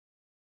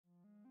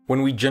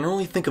When we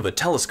generally think of a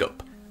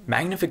telescope,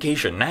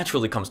 magnification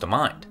naturally comes to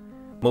mind.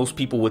 Most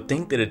people would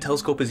think that a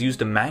telescope is used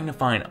to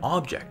magnify an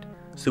object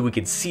so we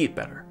can see it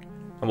better.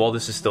 And while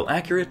this is still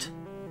accurate,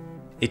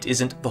 it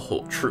isn't the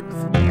whole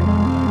truth.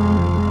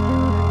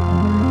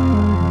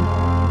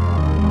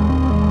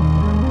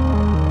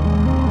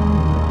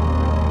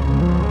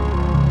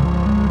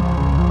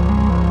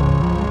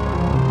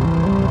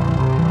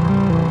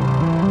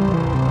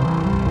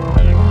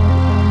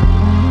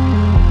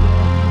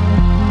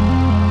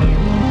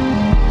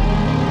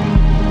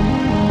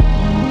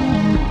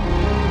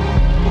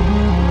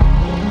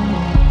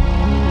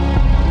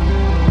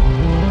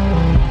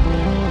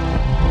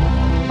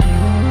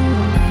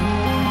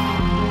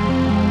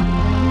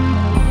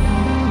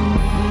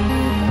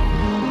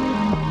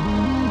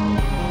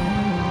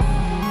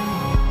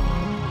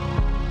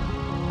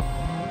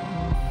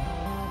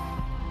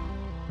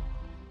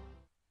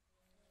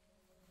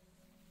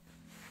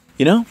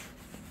 You know,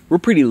 we're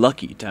pretty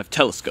lucky to have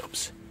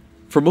telescopes.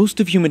 For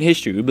most of human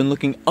history, we've been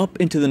looking up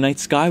into the night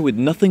sky with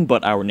nothing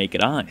but our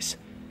naked eyes.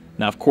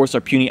 Now, of course, our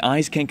puny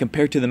eyes can't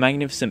compare to the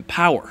magnificent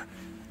power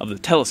of the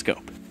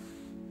telescope.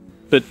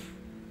 But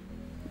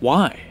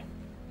why?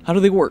 How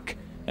do they work?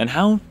 And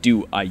how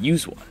do I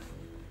use one?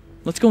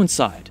 Let's go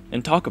inside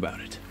and talk about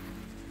it.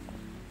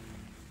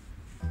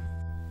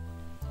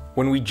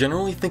 When we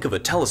generally think of a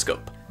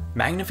telescope,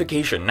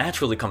 magnification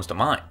naturally comes to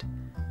mind.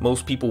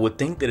 Most people would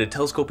think that a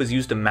telescope is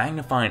used to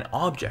magnify an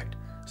object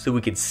so we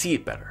can see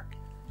it better.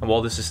 And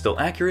while this is still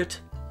accurate,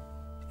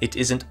 it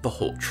isn't the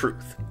whole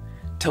truth.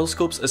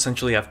 Telescopes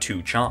essentially have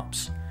two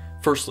jobs.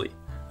 Firstly,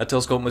 a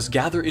telescope must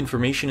gather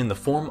information in the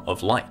form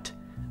of light.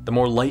 The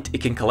more light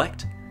it can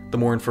collect, the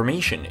more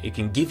information it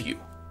can give you.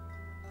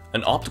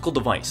 An optical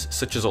device,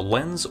 such as a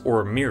lens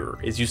or a mirror,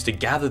 is used to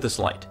gather this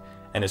light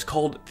and is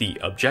called the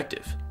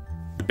objective.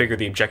 The bigger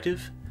the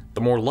objective,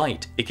 the more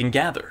light it can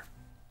gather.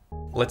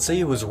 Let's say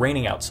it was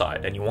raining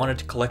outside and you wanted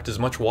to collect as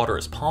much water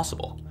as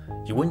possible.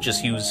 You wouldn't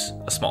just use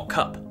a small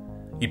cup.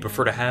 You'd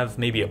prefer to have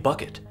maybe a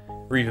bucket,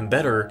 or even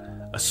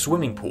better, a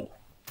swimming pool.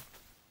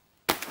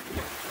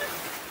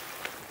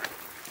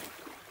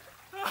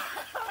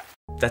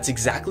 That's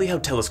exactly how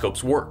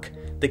telescopes work.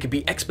 They could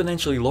be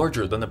exponentially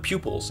larger than the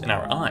pupils in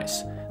our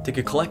eyes. They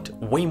could collect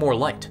way more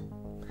light.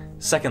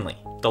 Secondly,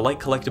 the light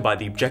collected by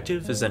the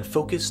objective is then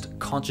focused,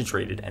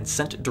 concentrated, and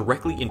sent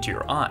directly into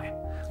your eye,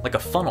 like a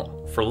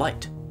funnel for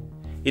light.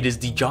 It is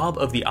the job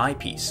of the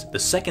eyepiece, the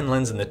second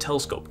lens in the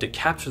telescope, to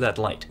capture that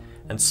light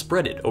and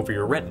spread it over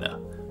your retina,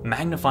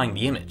 magnifying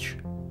the image.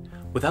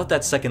 Without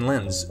that second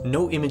lens,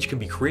 no image can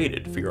be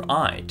created for your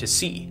eye to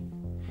see.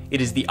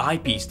 It is the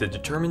eyepiece that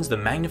determines the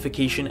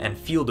magnification and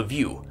field of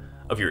view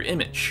of your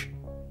image.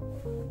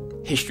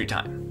 History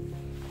time.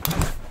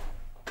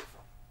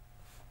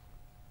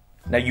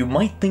 Now, you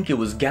might think it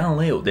was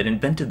Galileo that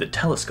invented the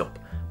telescope,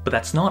 but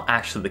that's not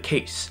actually the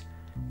case.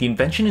 The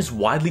invention is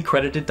widely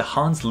credited to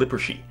Hans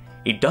Lippershey,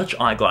 a Dutch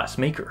eyeglass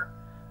maker.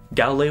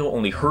 Galileo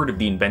only heard of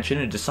the invention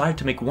and decided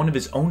to make one of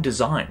his own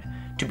design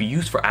to be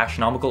used for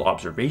astronomical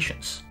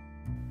observations.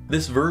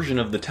 This version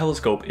of the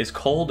telescope is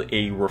called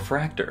a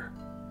refractor.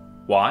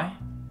 Why?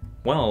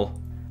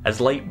 Well,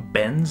 as light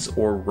bends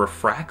or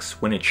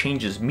refracts when it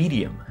changes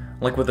medium,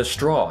 like with a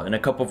straw in a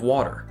cup of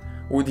water,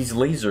 or these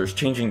lasers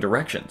changing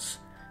directions,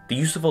 the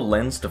use of a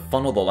lens to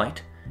funnel the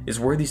light is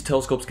where these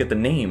telescopes get the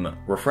name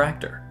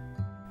refractor.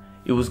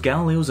 It was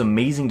Galileo's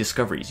amazing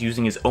discoveries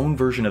using his own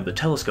version of the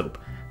telescope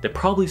that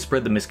probably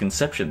spread the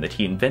misconception that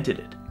he invented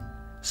it.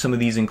 Some of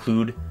these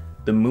include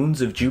the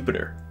moons of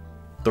Jupiter,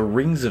 the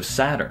rings of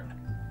Saturn,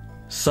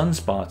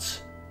 sunspots,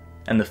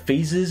 and the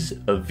phases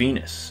of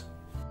Venus.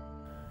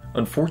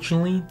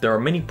 Unfortunately, there are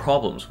many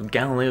problems with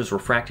Galileo's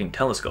refracting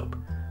telescope.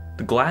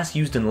 The glass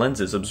used in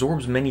lenses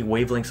absorbs many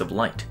wavelengths of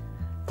light.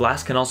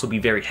 Glass can also be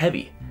very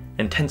heavy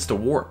and tends to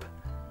warp.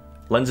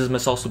 Lenses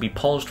must also be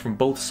polished from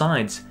both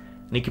sides,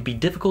 and it can be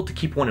difficult to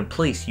keep one in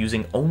place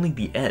using only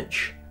the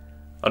edge.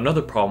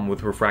 Another problem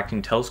with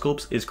refracting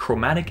telescopes is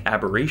chromatic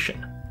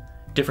aberration.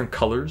 Different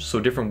colors, so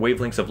different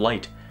wavelengths of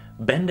light,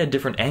 bend at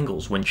different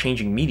angles when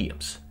changing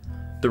mediums.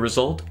 The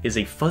result is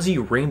a fuzzy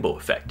rainbow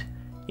effect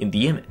in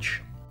the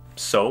image.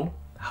 So,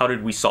 how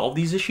did we solve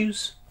these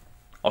issues?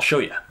 I'll show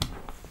you.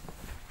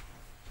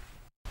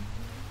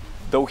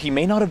 Though he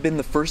may not have been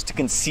the first to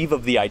conceive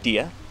of the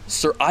idea,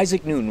 Sir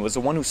Isaac Newton was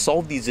the one who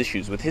solved these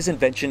issues with his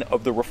invention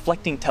of the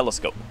reflecting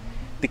telescope.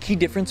 The key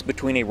difference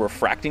between a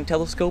refracting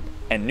telescope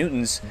and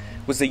Newton's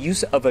was the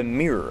use of a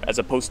mirror as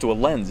opposed to a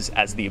lens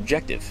as the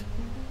objective.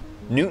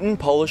 Newton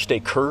polished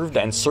a curved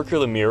and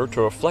circular mirror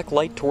to reflect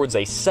light towards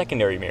a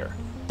secondary mirror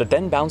that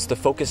then bounced the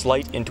focused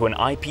light into an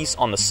eyepiece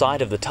on the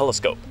side of the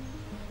telescope.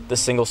 The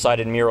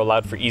single-sided mirror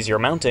allowed for easier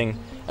mounting,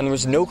 and there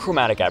was no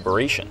chromatic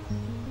aberration.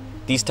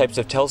 These types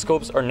of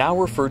telescopes are now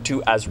referred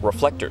to as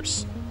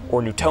reflectors,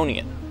 or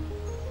Newtonian.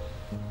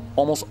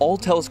 Almost all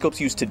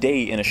telescopes used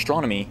today in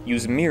astronomy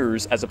use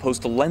mirrors as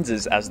opposed to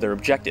lenses as their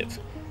objective,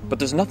 but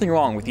there's nothing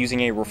wrong with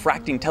using a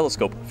refracting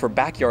telescope for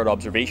backyard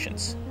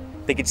observations.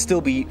 They could still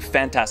be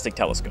fantastic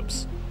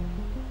telescopes.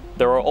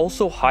 There are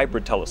also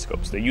hybrid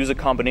telescopes that use a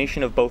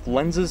combination of both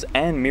lenses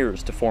and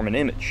mirrors to form an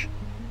image.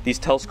 These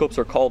telescopes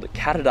are called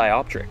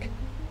catadioptric.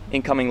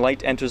 Incoming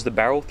light enters the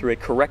barrel through a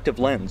corrective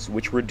lens,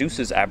 which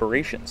reduces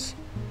aberrations.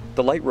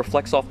 The light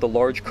reflects off the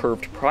large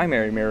curved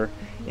primary mirror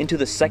into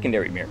the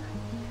secondary mirror.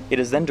 It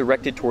is then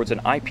directed towards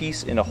an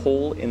eyepiece in a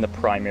hole in the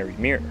primary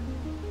mirror.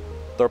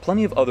 There are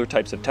plenty of other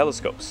types of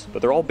telescopes,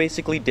 but they're all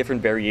basically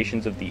different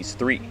variations of these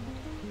three: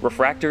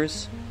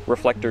 refractors,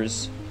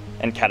 reflectors,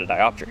 and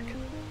catadioptric.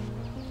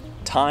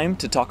 Time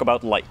to talk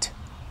about light.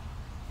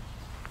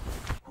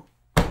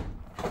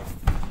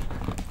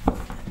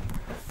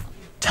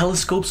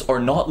 Telescopes are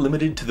not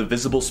limited to the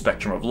visible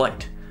spectrum of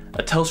light.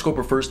 A telescope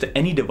refers to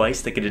any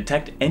device that can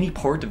detect any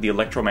part of the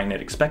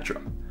electromagnetic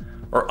spectrum.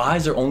 Our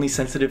eyes are only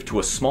sensitive to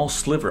a small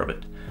sliver of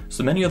it,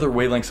 so many other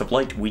wavelengths of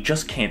light we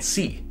just can't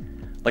see,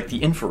 like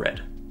the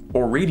infrared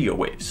or radio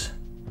waves.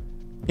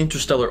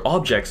 Interstellar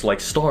objects like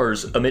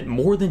stars emit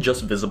more than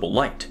just visible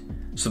light,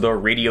 so there are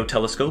radio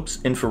telescopes,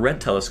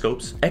 infrared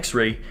telescopes,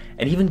 X-ray,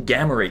 and even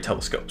gamma-ray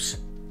telescopes.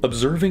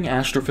 Observing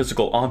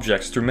astrophysical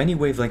objects through many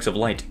wavelengths of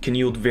light can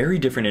yield very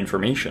different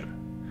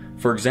information.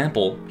 For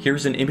example,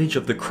 here's an image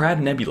of the Crab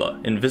Nebula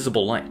in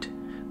visible light,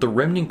 the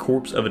remnant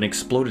corpse of an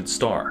exploded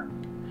star.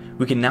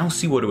 We can now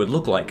see what it would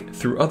look like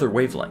through other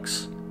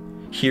wavelengths.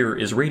 Here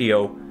is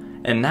radio,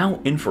 and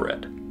now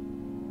infrared.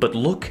 But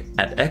look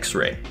at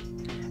X-ray.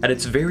 At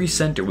its very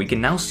center, we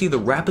can now see the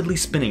rapidly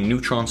spinning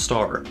neutron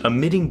star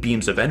emitting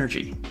beams of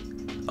energy.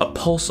 A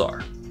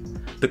pulsar,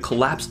 the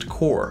collapsed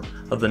core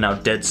of the now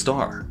dead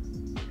star.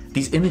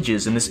 These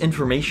images and this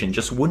information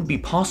just wouldn't be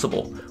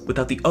possible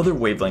without the other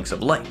wavelengths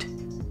of light.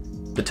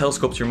 The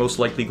telescopes you're most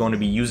likely going to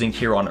be using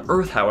here on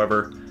Earth,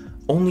 however,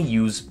 only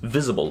use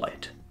visible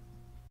light.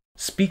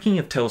 Speaking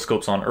of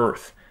telescopes on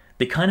Earth,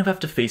 they kind of have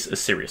to face a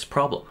serious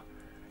problem.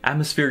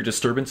 Atmospheric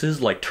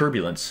disturbances like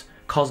turbulence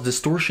cause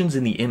distortions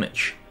in the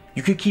image.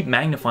 You could keep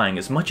magnifying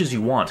as much as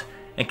you want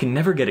and can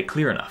never get it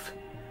clear enough.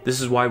 This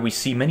is why we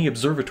see many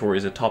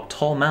observatories atop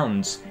tall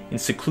mountains in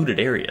secluded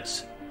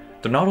areas.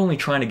 They're not only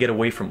trying to get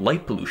away from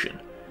light pollution,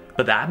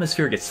 but the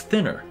atmosphere gets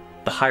thinner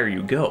the higher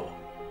you go.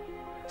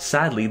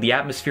 Sadly, the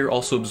atmosphere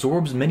also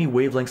absorbs many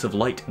wavelengths of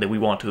light that we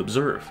want to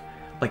observe,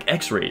 like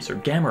X-rays or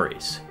gamma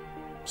rays.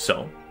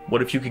 So,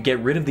 what if you could get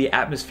rid of the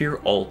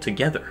atmosphere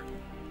altogether?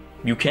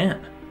 You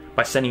can,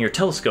 by sending your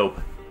telescope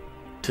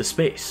to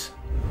space.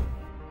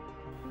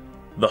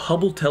 The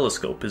Hubble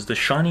telescope is the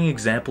shining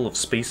example of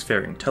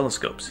spacefaring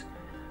telescopes.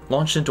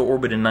 Launched into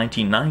orbit in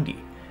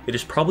 1990, it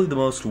is probably the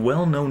most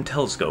well-known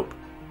telescope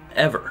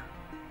ever.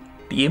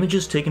 The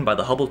images taken by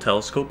the Hubble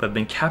telescope have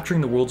been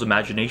capturing the world's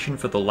imagination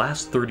for the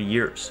last 30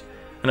 years,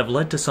 and have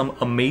led to some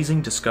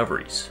amazing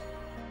discoveries.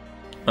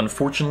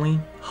 Unfortunately,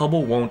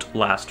 Hubble won't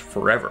last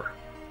forever,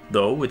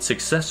 though its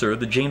successor,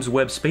 the James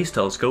Webb Space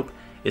Telescope,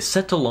 is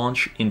set to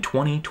launch in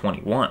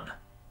 2021.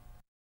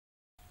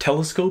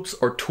 Telescopes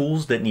are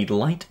tools that need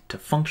light to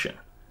function.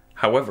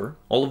 However,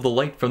 all of the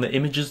light from the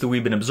images that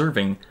we've been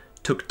observing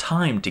took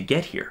time to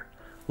get here.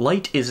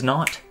 Light is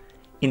not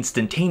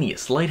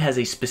instantaneous. Light has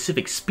a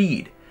specific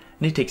speed,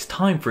 and it takes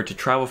time for it to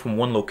travel from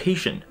one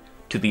location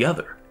to the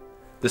other.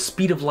 The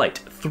speed of light,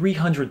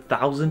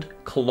 300,000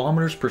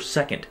 kilometers per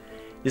second,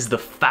 is the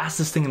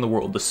fastest thing in the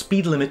world, the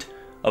speed limit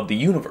of the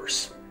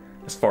universe,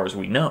 as far as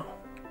we know.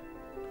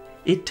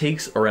 It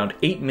takes around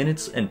 8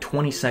 minutes and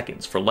 20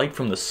 seconds for light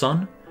from the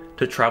sun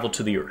to travel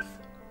to the Earth.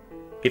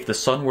 If the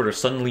sun were to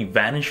suddenly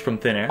vanish from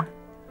thin air,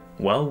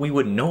 well, we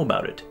wouldn't know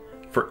about it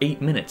for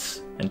 8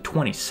 minutes and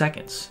 20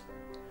 seconds.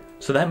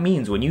 So that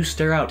means when you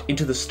stare out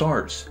into the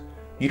stars,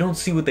 you don't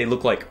see what they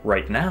look like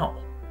right now,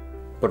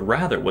 but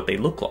rather what they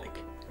look like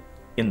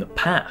in the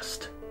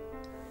past.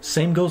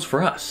 Same goes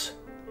for us.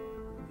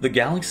 The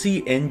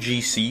galaxy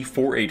NGC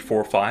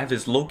 4845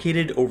 is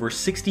located over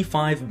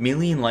 65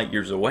 million light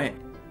years away.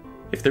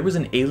 If there was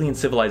an alien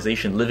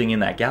civilization living in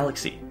that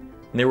galaxy,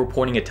 and they were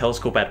pointing a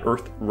telescope at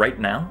Earth right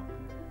now,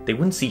 they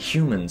wouldn't see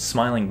humans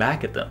smiling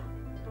back at them.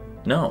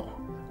 No,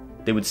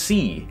 they would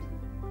see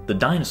the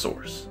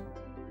dinosaurs.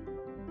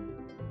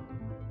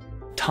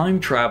 Time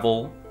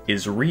travel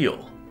is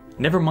real.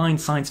 Never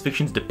mind science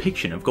fiction's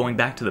depiction of going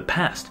back to the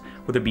past,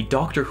 whether it be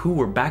Doctor Who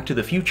or Back to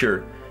the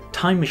Future,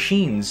 time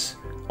machines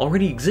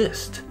already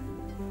exist.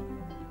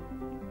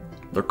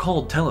 They're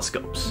called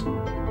telescopes.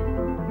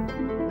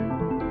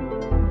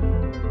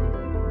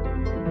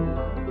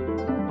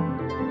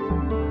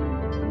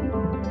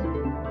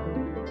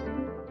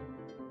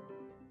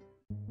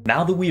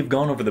 Now that we have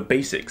gone over the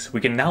basics,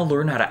 we can now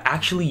learn how to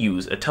actually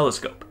use a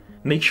telescope.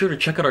 Make sure to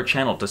check out our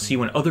channel to see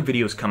when other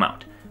videos come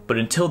out. But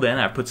until then,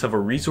 I've put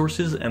several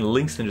resources and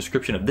links in the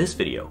description of this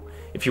video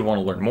if you want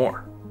to learn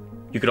more.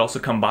 You could also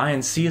come by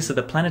and see us at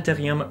the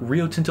Planetarium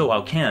Rio Tinto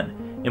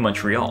Alcan in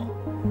Montreal.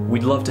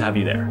 We'd love to have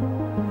you there.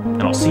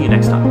 And I'll see you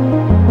next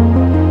time.